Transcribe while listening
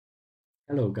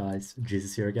Hello guys,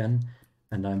 Jesus here again,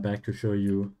 and I'm back to show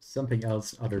you something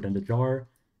else other than the jar.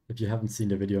 If you haven't seen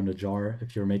the video on the jar,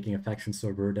 if you're making a faction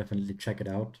server, definitely check it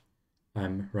out.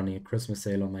 I'm running a Christmas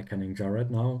sale on my canning jar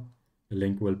right now. The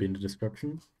link will be in the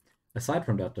description. Aside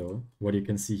from that though, what you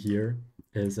can see here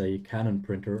is a Canon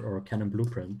printer or a Canon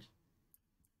blueprint.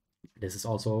 This is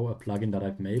also a plugin that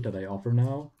I've made that I offer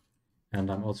now,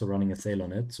 and I'm also running a sale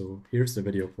on it, so here's the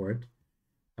video for it.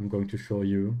 I'm going to show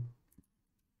you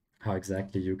how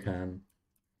exactly you can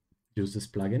use this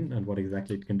plugin and what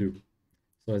exactly it can do.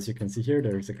 So as you can see here,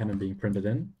 there's a Canon being printed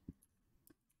in.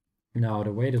 Now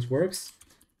the way this works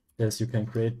is you can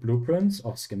create blueprints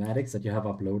of schematics that you have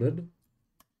uploaded.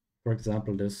 For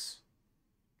example, this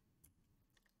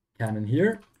Canon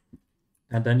here,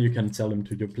 and then you can sell them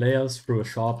to your players through a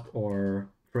shop or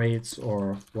crates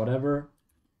or whatever.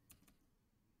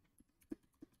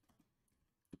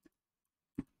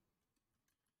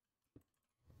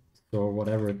 So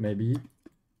whatever it may be.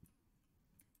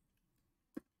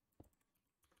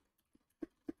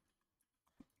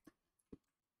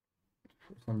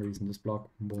 For some reason this block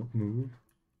won't move.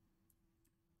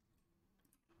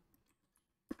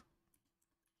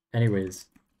 Anyways,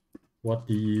 what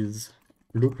these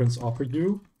blueprints offer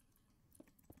you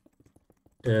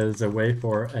is a way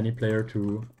for any player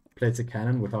to place a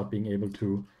cannon without being able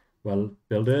to, well,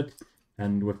 build it.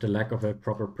 And with the lack of a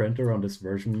proper printer on this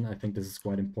version, I think this is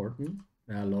quite important.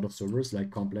 A lot of servers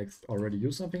like Complex already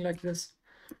use something like this.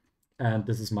 And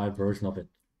this is my version of it.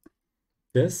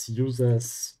 This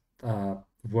uses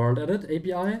worldedit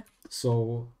API,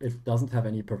 so it doesn't have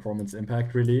any performance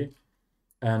impact really.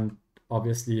 And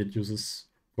obviously it uses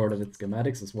worldedit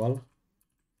schematics as well.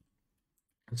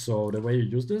 So the way you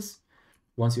use this,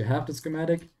 once you have the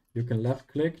schematic, you can left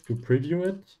click to preview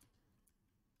it.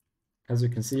 As you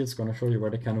can see, it's going to show you where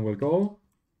the cannon will go.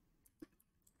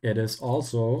 It is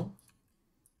also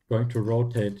going to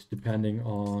rotate depending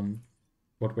on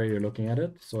what way you're looking at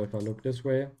it. So if I look this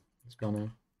way, it's going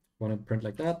to want to print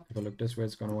like that. If I look this way,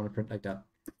 it's going to want to print like that.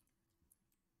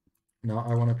 Now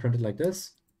I want to print it like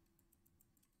this.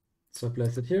 So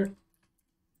place it here.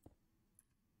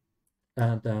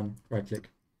 And then right click.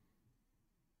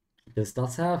 This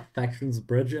does have Factions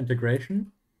Bridge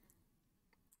integration.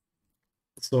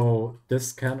 So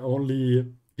this can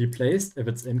only be placed if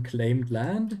it's in claimed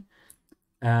land,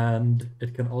 and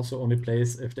it can also only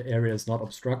place if the area is not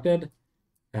obstructed.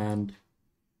 And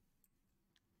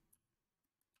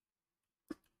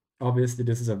obviously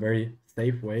this is a very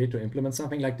safe way to implement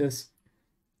something like this.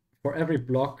 For every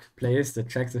block placed, it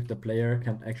checks if the player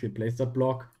can actually place that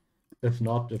block. If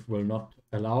not, it will not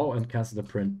allow and cancel the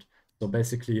print. So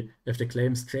basically, if the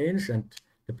claims change and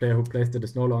the player who placed it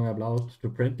is no longer allowed to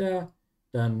print there,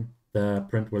 then the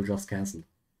print will just cancel.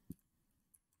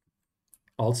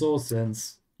 Also,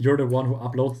 since you're the one who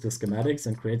uploads the schematics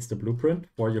and creates the blueprint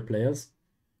for your players,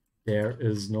 there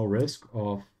is no risk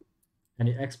of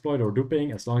any exploit or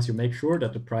duping as long as you make sure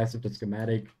that the price of the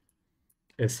schematic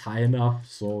is high enough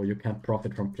so you can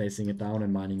profit from placing it down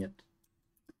and mining it.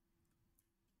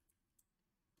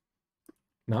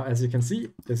 Now, as you can see,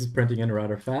 this is printing in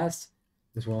rather fast.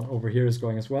 This one over here is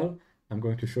going as well. I'm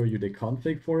going to show you the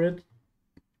config for it.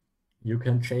 You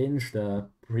can change the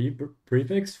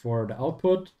prefix for the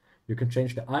output. You can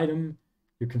change the item.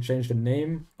 You can change the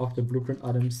name of the blueprint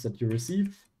items that you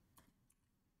receive,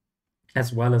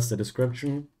 as well as the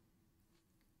description.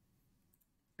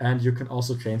 And you can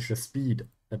also change the speed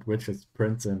at which it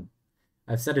prints in.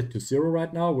 I've set it to 0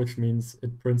 right now, which means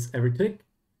it prints every tick.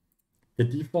 The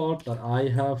default that I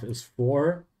have is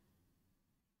 4.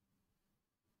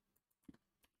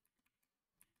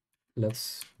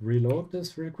 Let's reload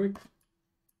this real quick.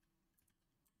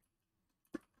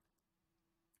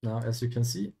 Now, as you can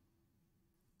see,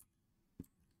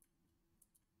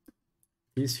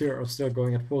 these here are still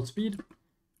going at full speed,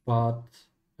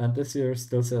 and this here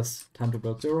still says time to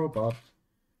build 0, but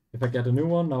if I get a new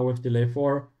one now with delay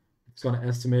 4, it's going to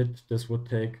estimate this would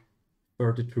take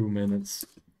 32 minutes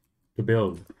to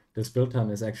build. This build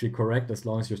time is actually correct as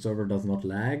long as your server does not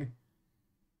lag.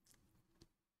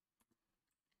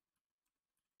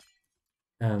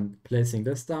 And placing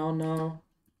this down now,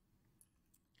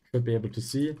 should be able to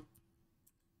see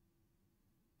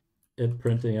it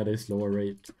printing at a slower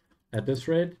rate. At this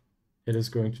rate, it is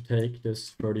going to take this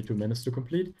 32 minutes to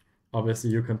complete. Obviously,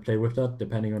 you can play with that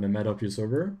depending on the meta of your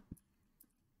server.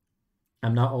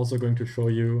 I'm now also going to show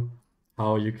you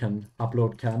how you can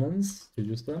upload cannons to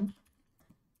use them.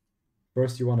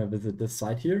 First, you want to visit this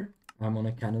site here. I'm on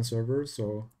a Canon server,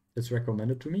 so it's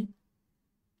recommended to me.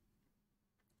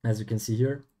 As you can see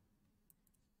here,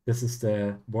 this is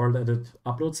the worldedit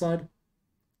upload site.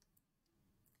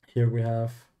 Here we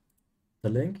have the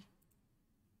link.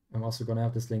 I'm also going to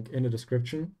have this link in the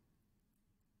description.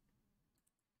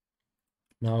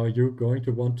 Now you're going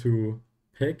to want to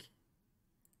pick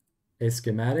a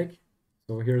schematic.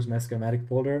 So here's my schematic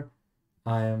folder.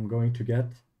 I am going to get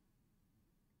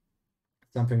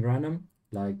something random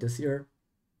like this here.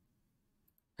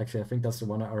 Actually, I think that's the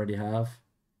one I already have.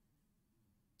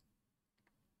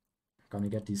 I'm gonna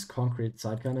get these concrete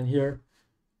side cannon here.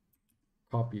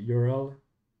 Copy URL.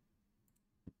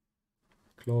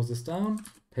 Close this down,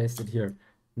 paste it here.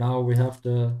 Now we have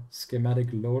the schematic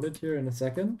loaded here in a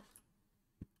second.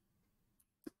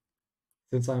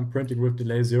 Since I'm printing with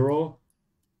delay 0,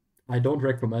 I don't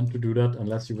recommend to do that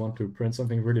unless you want to print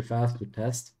something really fast to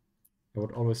test. I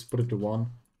would always put it to 1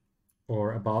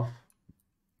 or above.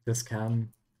 This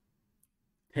can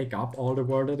take up all the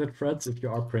worldedit threads if you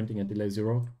are printing at delay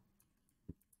 0.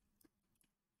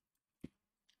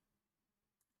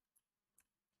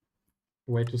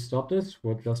 Way to stop this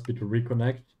would just be to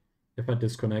reconnect. If I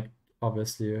disconnect,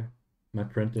 obviously my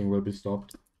printing will be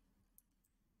stopped.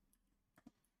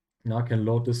 Now I can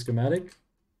load the schematic.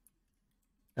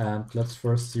 And let's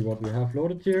first see what we have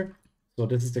loaded here. So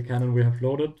this is the cannon we have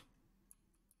loaded.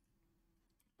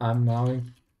 I'm now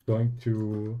going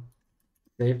to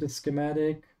save the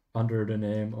schematic under the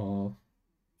name of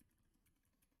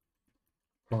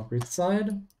concrete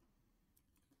side.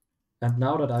 And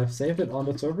now that I've saved it on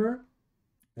the server,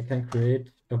 I can create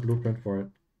a blueprint for it.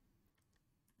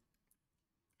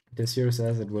 This here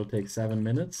says it will take 7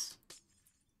 minutes.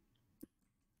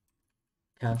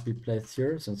 Can't be placed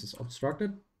here since it's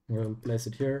obstructed. We'll place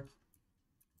it here.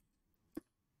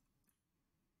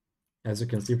 As you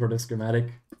can see for the schematic,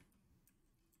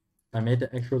 I made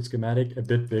the actual schematic a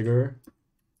bit bigger,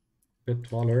 a bit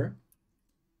taller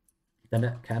than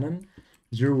the cannon.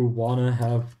 You wanna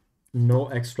have no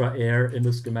extra air in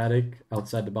the schematic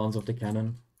outside the bounds of the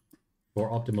cannon for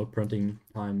optimal printing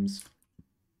times.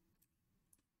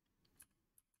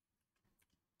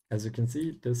 As you can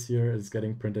see, this here is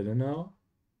getting printed in now.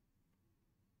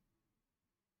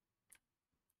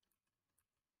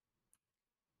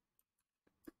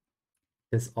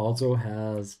 This also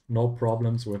has no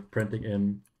problems with printing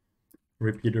in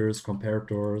repeaters,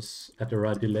 comparators at the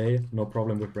right delay, no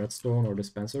problem with redstone or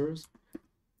dispensers,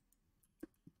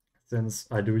 since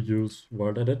I do use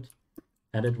worldedit,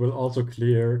 and it will also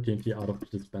clear TNT out of the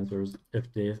dispensers if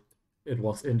it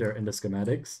was in there in the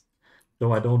schematics,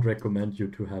 though I don't recommend you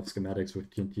to have schematics with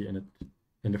TNT in it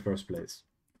in the first place.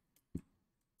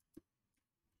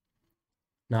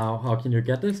 Now, how can you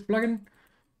get this plugin?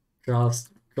 Just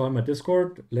join my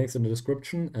Discord, links in the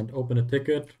description, and open a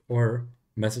ticket or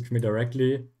message me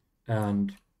directly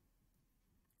and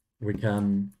we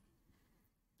can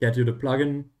get you the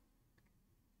plugin.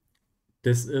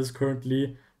 This is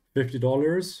currently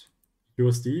 $50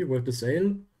 USD with the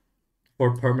sale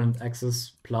for permanent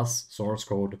access plus source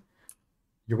code.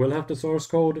 You will have the source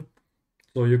code,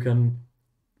 so you can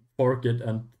fork it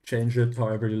and change it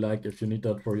however you like if you need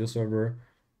that for your server.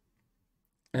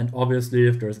 And obviously,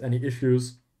 if there's any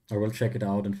issues, I will check it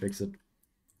out and fix it.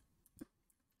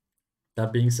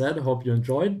 That being said, I hope you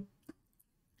enjoyed,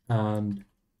 and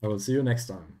I will see you next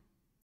time.